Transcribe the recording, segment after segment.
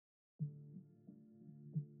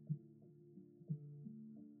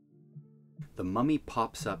The mummy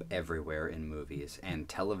pops up everywhere in movies and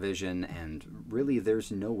television, and really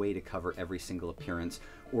there's no way to cover every single appearance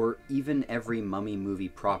or even every mummy movie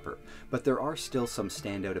proper, but there are still some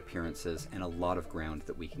standout appearances and a lot of ground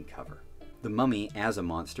that we can cover. The mummy as a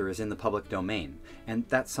monster is in the public domain, and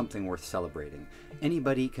that's something worth celebrating.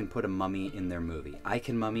 Anybody can put a mummy in their movie. I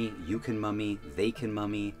can mummy, you can mummy, they can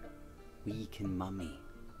mummy, we can mummy.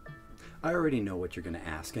 I already know what you're going to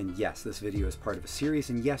ask, and yes, this video is part of a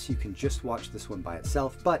series, and yes, you can just watch this one by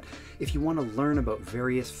itself, but if you want to learn about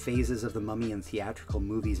various phases of the mummy in theatrical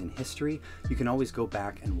movies and history, you can always go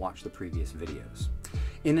back and watch the previous videos.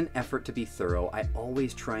 In an effort to be thorough, I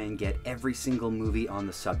always try and get every single movie on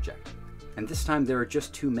the subject. And this time there are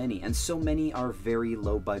just too many, and so many are very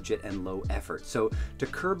low budget and low effort. So to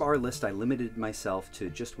curb our list, I limited myself to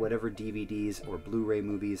just whatever DVDs or Blu-ray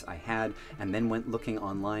movies I had, and then went looking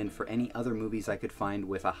online for any other movies I could find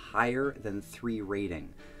with a higher than 3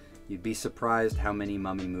 rating. You'd be surprised how many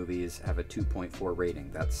mummy movies have a 2.4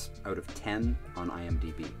 rating. That's out of 10 on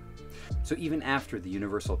IMDb. So even after the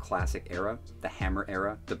Universal Classic era, the Hammer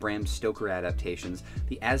era, the Bram Stoker adaptations,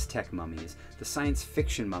 the Aztec mummies, the science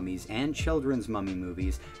fiction mummies, and children's mummy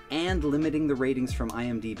movies, and limiting the ratings from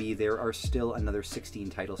IMDb, there are still another 16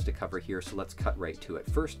 titles to cover here, so let's cut right to it.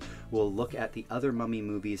 First, we'll look at the other mummy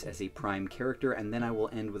movies as a prime character, and then I will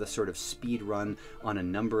end with a sort of speed run on a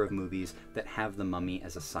number of movies that have the mummy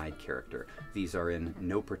as a side character. These are in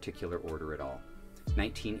no particular order at all.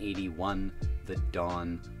 1981, The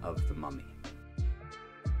Dawn of the Mummy.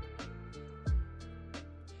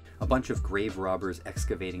 A bunch of grave robbers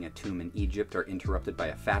excavating a tomb in Egypt are interrupted by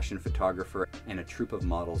a fashion photographer and a troupe of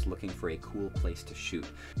models looking for a cool place to shoot.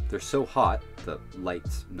 They're so hot, the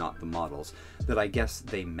lights, not the models, that I guess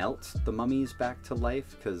they melt the mummies back to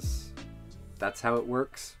life, because that's how it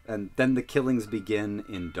works. And then the killings begin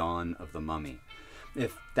in Dawn of the Mummy.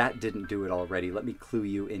 If that didn't do it already, let me clue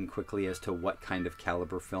you in quickly as to what kind of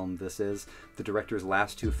caliber film this is. The director's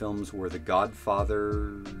last 2 films were The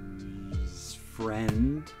Godfather's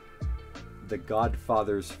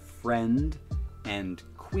Friend, and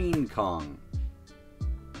Queen Kong.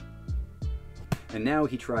 And now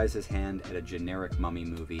he tries his hand at a generic mummy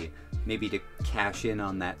movie, maybe to cash in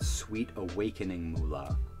on that sweet awakening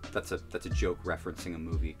moolah. That's a joke referencing a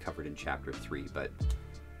movie covered in Chapter 3, but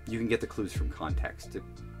you can get the clues from context. It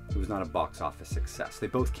was not a box office success. They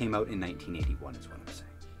both came out in 1981 is what I'm saying.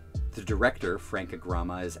 The director, Frank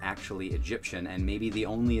Agrama, is actually Egyptian, and maybe the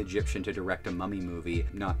only Egyptian to direct a mummy movie.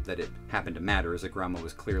 Not that it happened to matter, as Agrama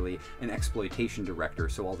was clearly an exploitation director,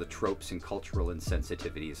 so all the tropes and cultural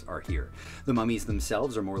insensitivities are here. The mummies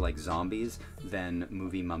themselves are more like zombies than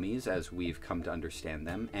movie mummies, as we've come to understand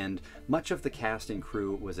them, and much of the cast and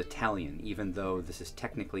crew was Italian, even though this is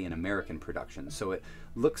technically an American production, so it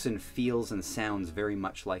looks and feels and sounds very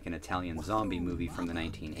much like an Italian zombie movie from the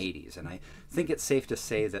 1980s, and I think it's safe to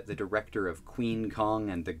say that the director of Queen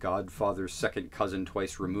Kong and The Godfather's second cousin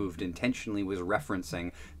twice removed intentionally was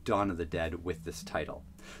referencing Dawn of the Dead with this title.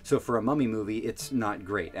 So for a mummy movie, it's not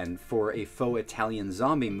great, and for a faux Italian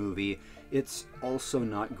zombie movie, it's also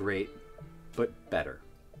not great, but better.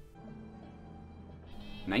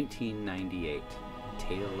 1998,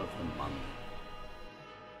 Tale of the Mummy.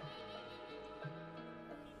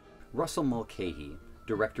 Russell Mulcahy,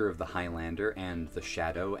 director of The Highlander and The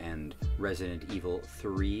Shadow and Resident Evil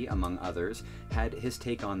 3, among others, had his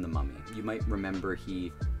take on the mummy. You might remember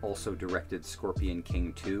he also directed Scorpion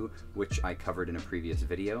King 2, which I covered in a previous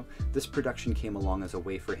video. This production came along as a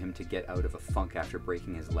way for him to get out of a funk after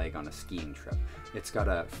breaking his leg on a skiing trip. It's got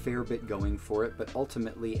a fair bit going for it, but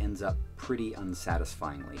ultimately ends up pretty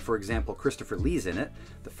unsatisfyingly. For example, Christopher Lee's in it,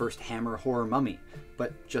 the first Hammer horror mummy,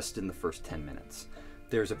 but just in the first 10 minutes.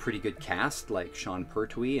 There's a pretty good cast like Sean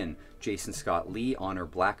Pertwee and Jason Scott Lee, Honor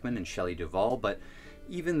Blackman, and Shelley Duvall, but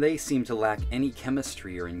even they seem to lack any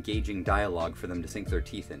chemistry or engaging dialogue for them to sink their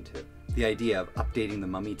teeth into. The idea of updating the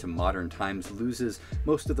mummy to modern times loses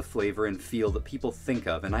most of the flavor and feel that people think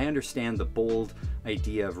of, and I understand the bold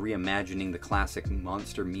idea of reimagining the classic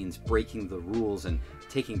monster means breaking the rules and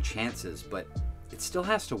taking chances, but it still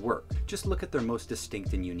has to work. Just look at their most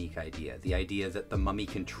distinct and unique idea, the idea that the mummy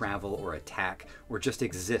can travel or attack or just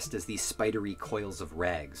exist as these spidery coils of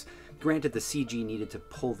rags. Granted, the CG needed to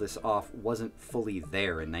pull this off wasn't fully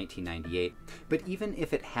there in 1998, but even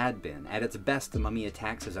if it had been, at its best the mummy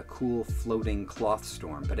attacks as a cool floating cloth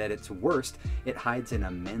storm, but at its worst it hides in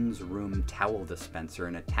a men's room towel dispenser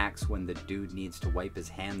and attacks when the dude needs to wipe his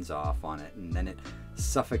hands off on it, and then it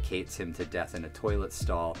suffocates him to death in a toilet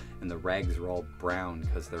stall and the rags are all brown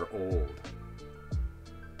because they're old.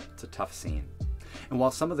 It's a tough scene. And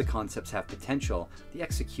while some of the concepts have potential, the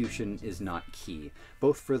execution is not key,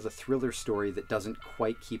 both for the thriller story that doesn't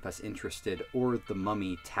quite keep us interested, or the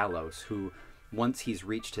mummy Talos, who, once he's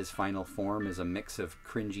reached his final form, is a mix of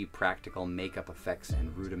cringy practical makeup effects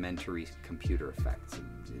and rudimentary computer effects.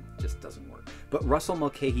 It just doesn't work. But Russell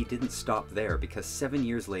Mulcahy didn't stop there, because 7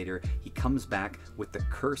 years later, he comes back with The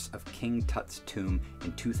Curse of King Tut's Tomb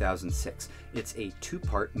in 2006. It's a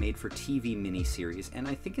two-part made-for-TV miniseries, and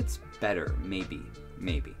I think it's better, maybe.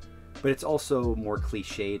 But it's also more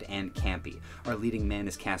cliched and campy. Our leading man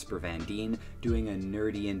is Casper Van Dien, doing a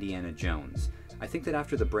nerdy Indiana Jones. I think that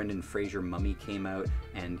after the Brendan Fraser Mummy came out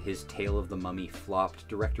and his Tale of the Mummy flopped,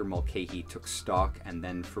 director Mulcahy took stock and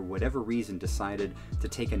then, for whatever reason, decided to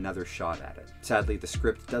take another shot at it. Sadly, the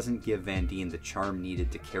script doesn't give Van Dien the charm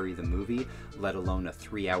needed to carry the movie, let alone a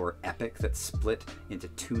 3-hour epic that's split into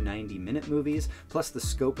two 90-minute movies, plus the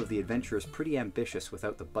scope of the adventure is pretty ambitious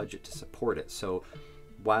without the budget to support it, so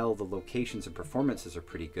while the locations and performances are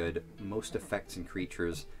pretty good, most effects and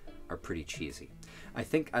creatures are pretty cheesy. I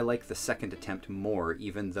think I like the second attempt more,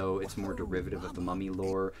 even though it's more derivative of the Mummy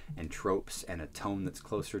lore and tropes and a tone that's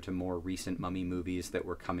closer to more recent Mummy movies that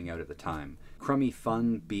were coming out at the time. Crummy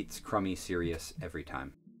fun beats crummy serious every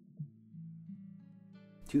time.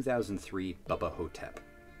 2003 Bubba Hotep.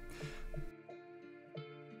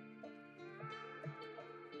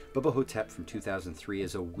 Bubba Hotep from 2003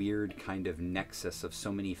 is a weird kind of nexus of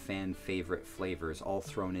so many fan favorite flavors all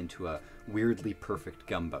thrown into a weirdly perfect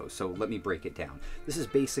gumbo, so let me break it down. This is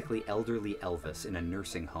basically elderly Elvis in a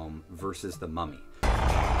nursing home versus the Mummy.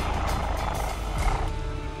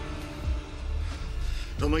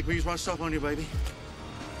 Don't make me use my stuff on you, baby.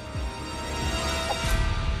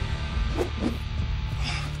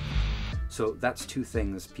 So that's two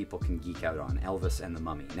things people can geek out on, Elvis and the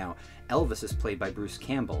Mummy. Now, Elvis is played by Bruce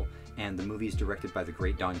Campbell, and the movie is directed by the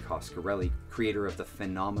great Don Coscarelli, creator of the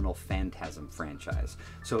phenomenal Phantasm franchise.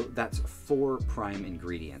 So that's 4 prime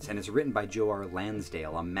ingredients, and it's written by Joe R.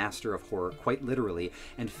 Lansdale, a master of horror quite literally,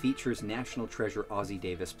 and features national treasure Ozzie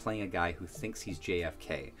Davis playing a guy who thinks he's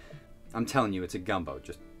JFK. I'm telling you, it's a gumbo.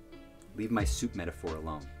 Just leave my soup metaphor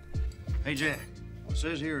alone. Hey, Jack, what it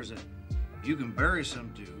says here is that you can bury some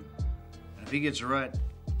dude, and if he gets the right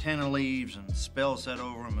 10 of leaves and spells set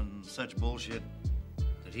over him and such bullshit,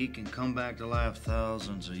 that he can come back to life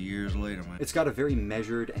thousands of years later, man. It's got a very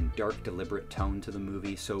measured and dark, deliberate tone to the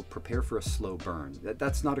movie, so prepare for a slow burn.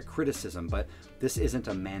 That's not a criticism, but this isn't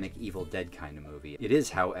a manic Evil Dead kind of movie. It is,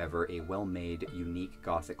 however, a well-made, unique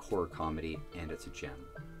gothic horror comedy, and it's a gem.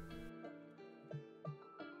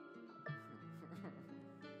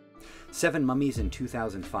 Seven Mummies in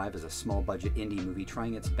 2005 is a small-budget indie movie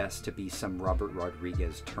trying its best to be some Robert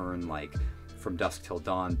Rodriguez turn like From Dusk Till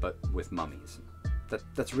Dawn, but with mummies.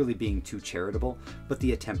 That's really being too charitable, but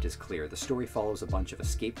the attempt is clear. The story follows a bunch of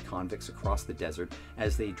escaped convicts across the desert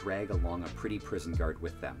as they drag along a pretty prison guard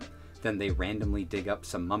with them. Then they randomly dig up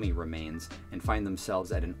some mummy remains and find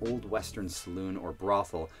themselves at an old western saloon or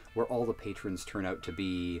brothel where all the patrons turn out to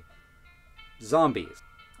be zombies.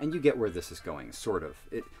 And you get where this is going, sort of.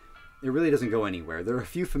 It really doesn't go anywhere. There are a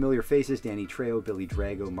few familiar faces: Danny Trejo, Billy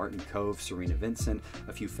Drago, Martin Kove, Serena Vincent,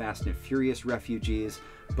 a few Fast and Furious refugees,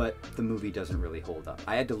 but the movie doesn't really hold up.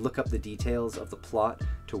 I had to look up the details of the plot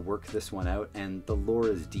to work this one out, and the lore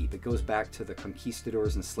is deep. It goes back to the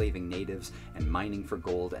conquistadors enslaving natives and mining for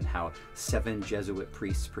gold, and how 7 Jesuit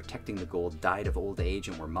priests protecting the gold died of old age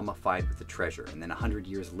and were mummified with the treasure. And then 100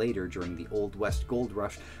 years later, during the Old West Gold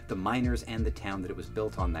Rush, the miners and the town that it was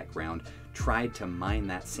built on that ground tried to mine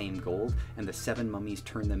that same gold, and the 7 mummies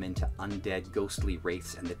turned them into undead, ghostly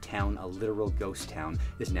wraiths, and the town, a literal ghost town,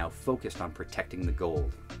 is now focused on protecting the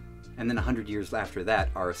gold. And then 100 years after that,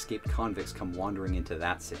 our escaped convicts come wandering into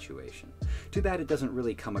that situation. Too bad it doesn't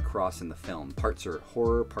really come across in the film. Parts are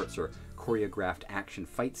horror, parts are choreographed action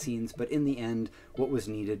fight scenes, but in the end, what was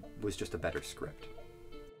needed was just a better script.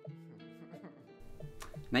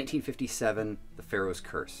 1957, The Pharaoh's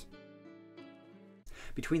Curse.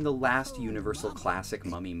 Between the last Universal classic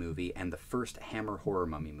Mummy movie and the first Hammer horror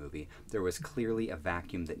Mummy movie, there was clearly a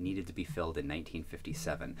vacuum that needed to be filled in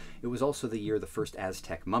 1957. It was also the year the first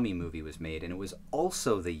Aztec Mummy movie was made, and it was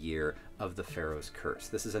also the year of The Pharaoh's Curse.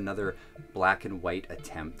 This is another black and white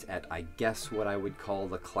attempt at, I guess, what I would call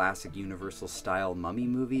the classic Universal-style Mummy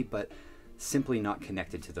movie, but simply not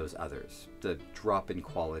connected to those others. The drop in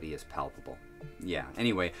quality is palpable. Yeah,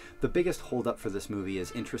 anyway, the biggest holdup for this movie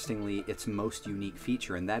is, interestingly, its most unique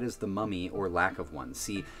feature, and that is the mummy, or lack of one.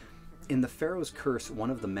 See, in The Pharaoh's Curse, one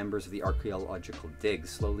of the members of the archaeological dig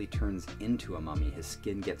slowly turns into a mummy. His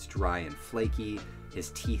skin gets dry and flaky,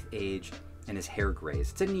 his teeth age, and his hair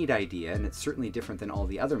grays. It's a neat idea, and it's certainly different than all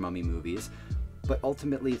the other mummy movies, but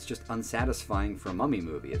ultimately it's just unsatisfying for a mummy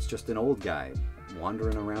movie. It's just an old guy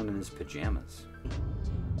wandering around in his pajamas.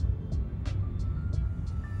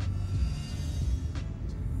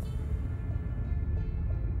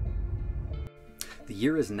 The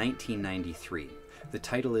year is 1993. The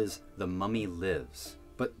title is The Mummy Lives,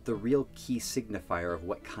 but the real key signifier of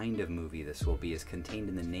what kind of movie this will be is contained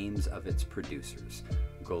in the names of its producers,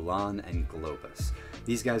 Golan and Globus.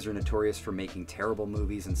 These guys are notorious for making terrible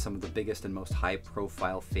movies and some of the biggest and most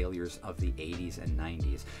high-profile failures of the 80s and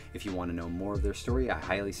 90s. If you want to know more of their story, I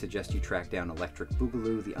highly suggest you track down Electric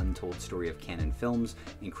Boogaloo, The Untold Story of Canon Films,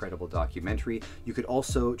 incredible documentary. You could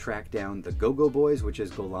also track down The Go-Go Boys, which is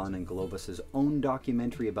Golan and Globus's own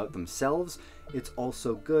documentary about themselves. It's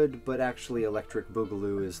also good, but actually Electric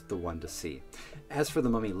Boogaloo is the one to see. As for The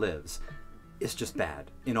Mummy Lives, it's just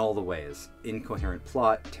bad, in all the ways. Incoherent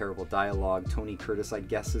plot, terrible dialogue. Tony Curtis, I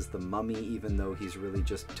guess, is the mummy, even though he's really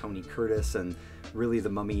just Tony Curtis, and really the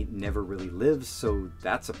mummy never really lives, so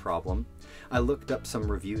that's a problem. I looked up some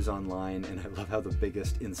reviews online, and I love how the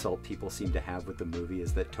biggest insult people seem to have with the movie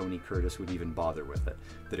is that Tony Curtis would even bother with it,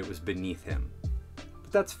 that it was beneath him.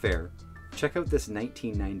 But that's fair. Check out this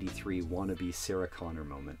 1993 wannabe Sarah Connor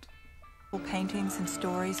moment. Paintings and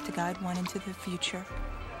stories to guide one into the future.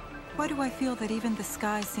 Why do I feel that even the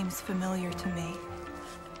sky seems familiar to me?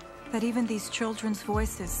 That even these children's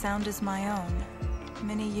voices sound as my own,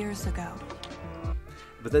 many years ago.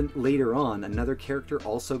 But then later on, another character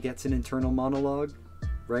also gets an internal monologue,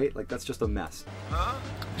 right? Like, that's just a mess.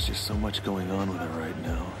 There's just so much going on with her right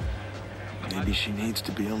now. Maybe she needs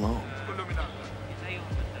to be alone.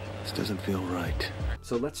 This doesn't feel right.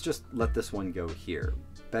 So let's just let this one go here.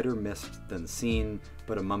 Better missed than seen,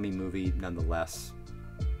 but a mummy movie nonetheless.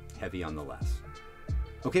 Heavy on the less.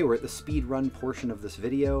 Okay, we're at the speed run portion of this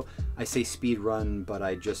video. I say speed run, but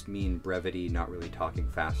I just mean brevity, not really talking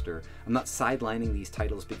faster. I'm not sidelining these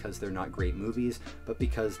titles because they're not great movies, but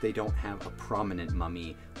because they don't have a prominent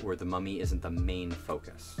mummy, or the mummy isn't the main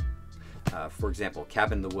focus. For example,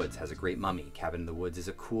 Cabin in the Woods has a great mummy. Cabin in the Woods is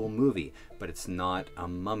a cool movie, but it's not a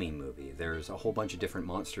mummy movie. There's a whole bunch of different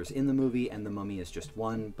monsters in the movie, and the mummy is just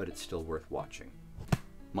one, but it's still worth watching.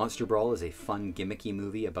 Monster Brawl is a fun, gimmicky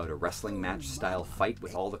movie about a wrestling match-style fight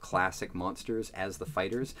with all the classic monsters as the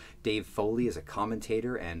fighters. Dave Foley is a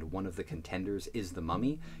commentator, and one of the contenders is the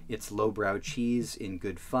mummy. It's lowbrow cheese in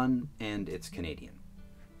good fun, and it's Canadian.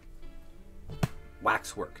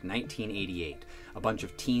 Waxwork, 1988. A bunch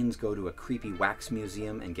of teens go to a creepy wax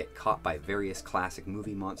museum and get caught by various classic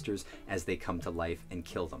movie monsters as they come to life and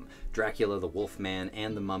kill them. Dracula, the Wolfman,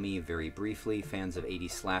 and the Mummy, very briefly. Fans of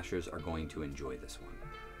 80s slashers are going to enjoy this one.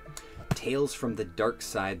 Tales from the Dark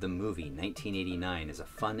Side, the movie, 1989, is a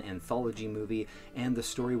fun anthology movie, and the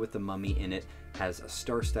story with the mummy in it has a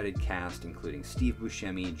star-studded cast including Steve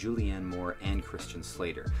Buscemi, Julianne Moore, and Christian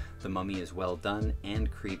Slater. The mummy is well done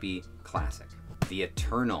and creepy, classic. The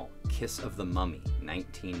Eternal, Kiss of the Mummy,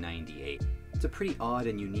 1998. It's a pretty odd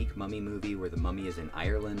and unique mummy movie where the mummy is in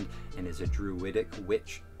Ireland and is a druidic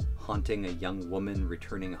witch haunting a young woman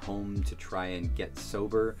returning home to try and get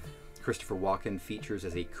sober. Christopher Walken features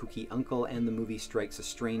as a kooky uncle, and the movie strikes a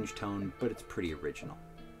strange tone, but it's pretty original.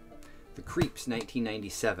 The Creeps,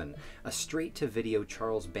 1997, a straight-to-video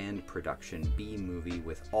Charles Band production B-movie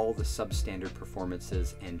with all the substandard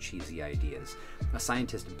performances and cheesy ideas. A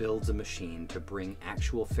scientist builds a machine to bring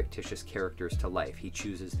actual fictitious characters to life. He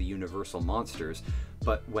chooses the universal monsters,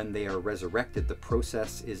 but when they are resurrected, the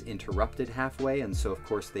process is interrupted halfway, and so of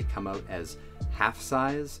course they come out as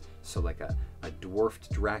half-size, so like a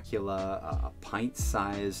dwarfed Dracula, a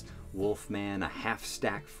pint-sized Wolfman, a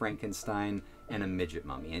half-stack Frankenstein, and a midget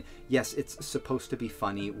mummy. And yes, it's supposed to be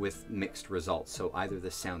funny with mixed results, so either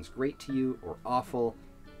this sounds great to you or awful.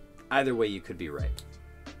 Either way, you could be right.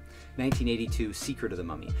 1982, Secret of the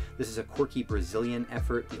Mummy. This is a quirky Brazilian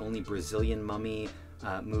effort, the only Brazilian mummy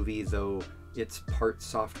movie, though it's part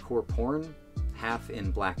softcore porn, half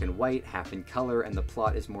in black and white, half in color, and the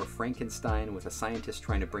plot is more Frankenstein with a scientist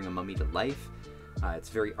trying to bring a mummy to life. It's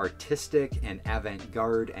very artistic and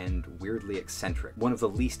avant-garde and weirdly eccentric. One of the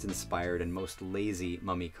least inspired and most lazy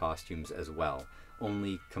mummy costumes as well.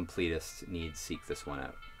 Only completists need seek this one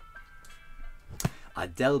out.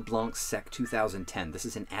 Adèle Blanc's Sec 2010. This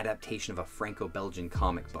is an adaptation of a Franco-Belgian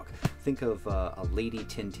comic book. Think of a Lady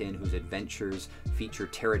Tintin whose adventures feature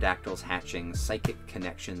pterodactyls hatching, psychic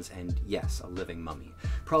connections, and yes, a living mummy.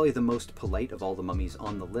 Probably the most polite of all the mummies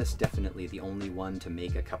on the list, definitely the only one to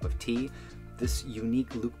make a cup of tea. This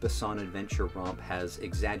unique Luc Besson adventure romp has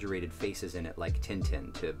exaggerated faces in it like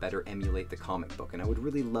Tintin to better emulate the comic book, and I would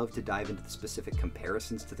really love to dive into the specific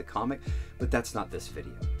comparisons to the comic, but that's not this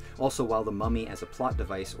video. Also, while The Mummy as a plot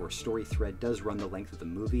device or story thread does run the length of the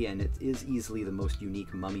movie, and it is easily the most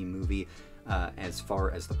unique Mummy movie as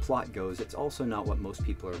far as the plot goes, it's also not what most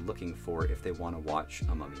people are looking for if they want to watch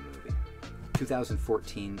a Mummy movie.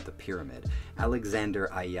 2014, The Pyramid.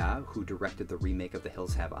 Alexander Aya, who directed the remake of The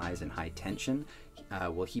Hills Have Eyes and High Tension,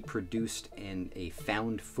 he produced a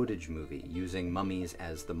found footage movie using mummies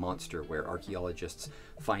as the monster, where archaeologists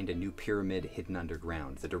find a new pyramid hidden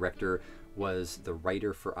underground. The director was the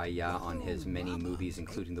writer for Aya on his many movies,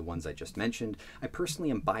 including the ones I just mentioned. I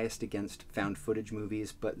personally am biased against found footage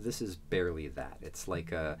movies, but this is barely that. It's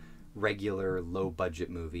like a regular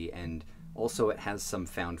low-budget movie, and also it has some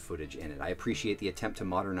found footage in it. I appreciate the attempt to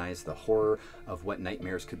modernize the horror of what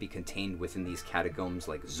nightmares could be contained within these catacombs,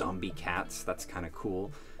 like zombie cats. That's kind of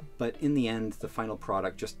cool. But in the end, the final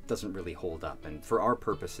product just doesn't really hold up, and for our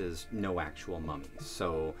purposes, no actual mummies.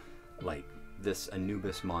 So, like, this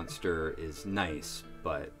Anubis monster is nice,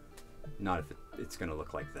 but not if it's gonna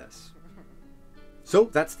look like this. So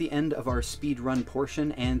that's the end of our speedrun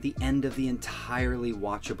portion and the end of the entirely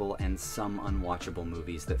watchable and some unwatchable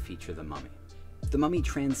movies that feature the Mummy. The Mummy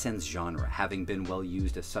transcends genre, having been well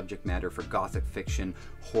used as subject matter for gothic fiction,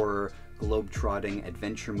 horror, globe-trotting,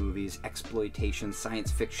 adventure movies, exploitation,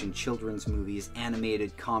 science fiction, children's movies,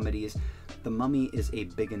 animated comedies. The Mummy is a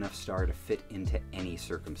big enough star to fit into any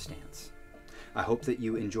circumstance. I hope that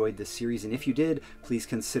you enjoyed this series, and if you did, please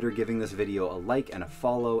consider giving this video a like and a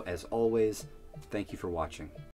follow. As always, thank you for watching.